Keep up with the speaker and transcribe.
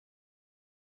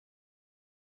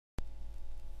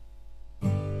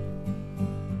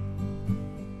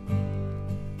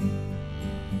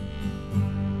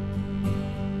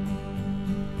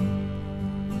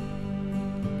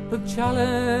The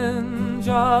challenge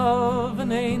of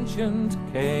an ancient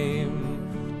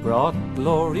came, brought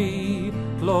glory,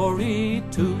 glory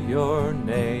to your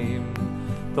name.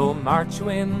 Though March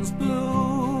winds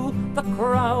blew, the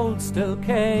crowd still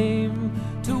came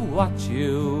to watch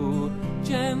you,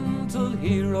 gentle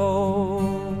hero.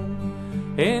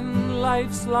 In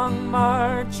life's long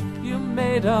march you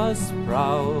made us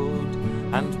proud,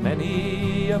 and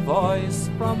many a voice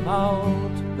from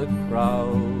out the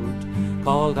crowd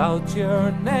called out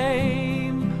your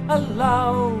name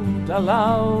aloud,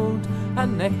 aloud,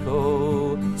 an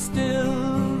echo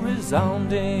still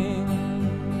resounding.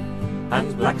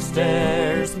 And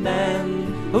Blackstare's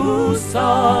men who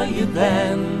saw you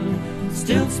then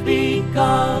still speak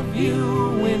of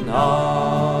you in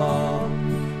awe.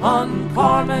 On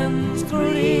Corman's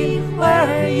Green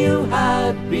where you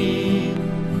had been,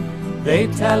 they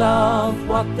tell of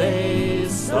what they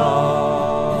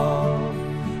saw.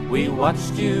 We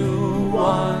watched you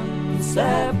on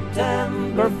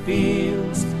September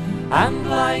fields, and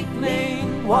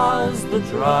lightning was the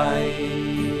drive.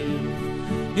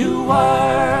 You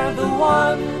were the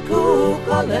one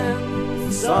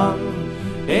Cuchulainn's son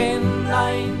in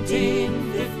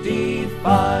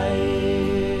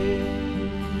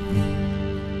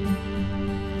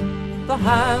 1955. The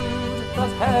hand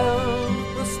that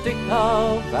held the stick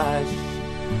of ash,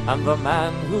 and the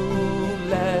man who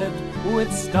led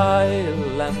with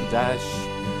style and dash.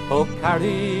 Oh,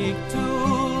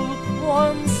 Carricktool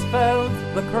once felt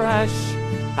the crash,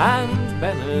 and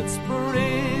Bennett's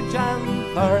Bridge and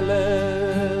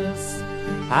Thurles.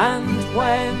 And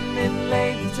when in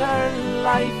later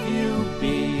life you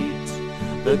beat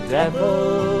the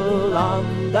devil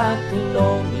on that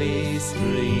lonely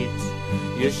street,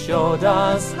 you showed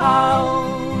us how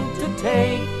to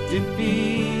take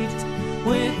defeat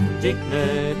with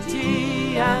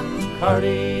dignity and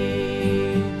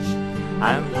courage.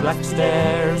 And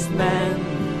Blackstare's men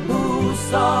who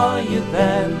saw you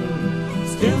then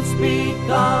still speak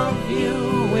of you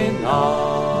in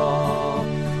awe.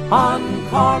 On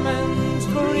Corman's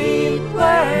Green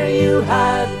where you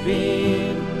had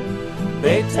been,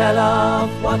 they tell of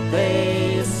what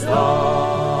they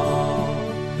saw.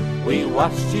 We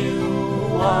watched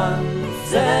you on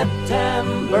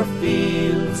September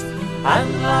fields,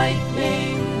 and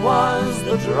lightning was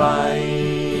the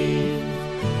drive.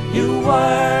 You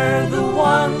were the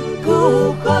one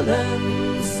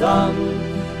Cuchulainn's son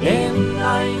in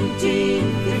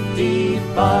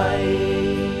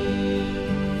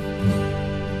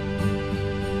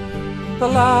 1955. The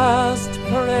last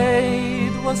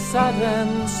parade was sad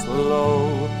and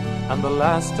slow, and the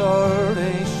last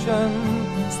oration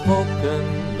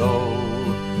spoken low.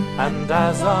 And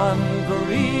as on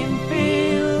green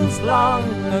fields long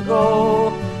ago,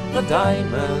 the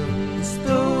diamonds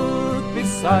stood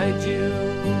beside you.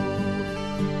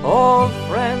 Old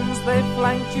friends, they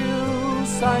flanked you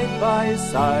side by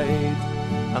side,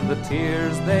 and the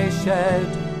tears they shed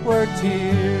were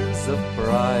tears of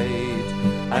pride.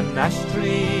 An ash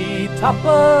tree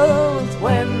toppled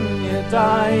when you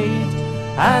died,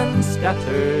 and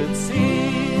scattered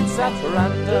seeds at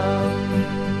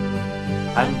random.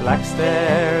 And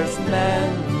Blackstare's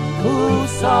men who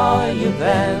saw you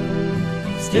then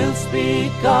still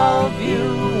speak of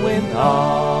you in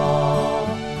awe.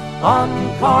 On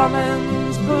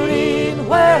Corman's Green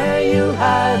where you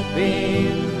had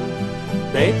been,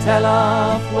 they tell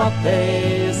of what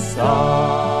they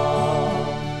saw.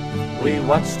 We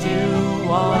watched you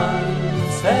on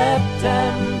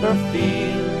September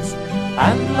fields,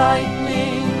 and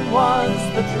lightning was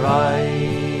the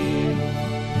drive.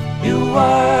 You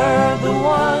were the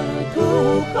one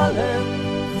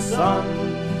Cuchulainn's son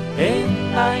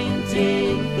in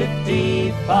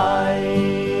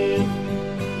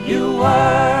 1955. You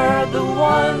were the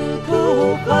one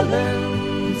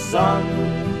Cuchulainn's son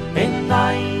in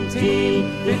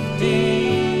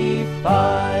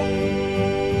 1955.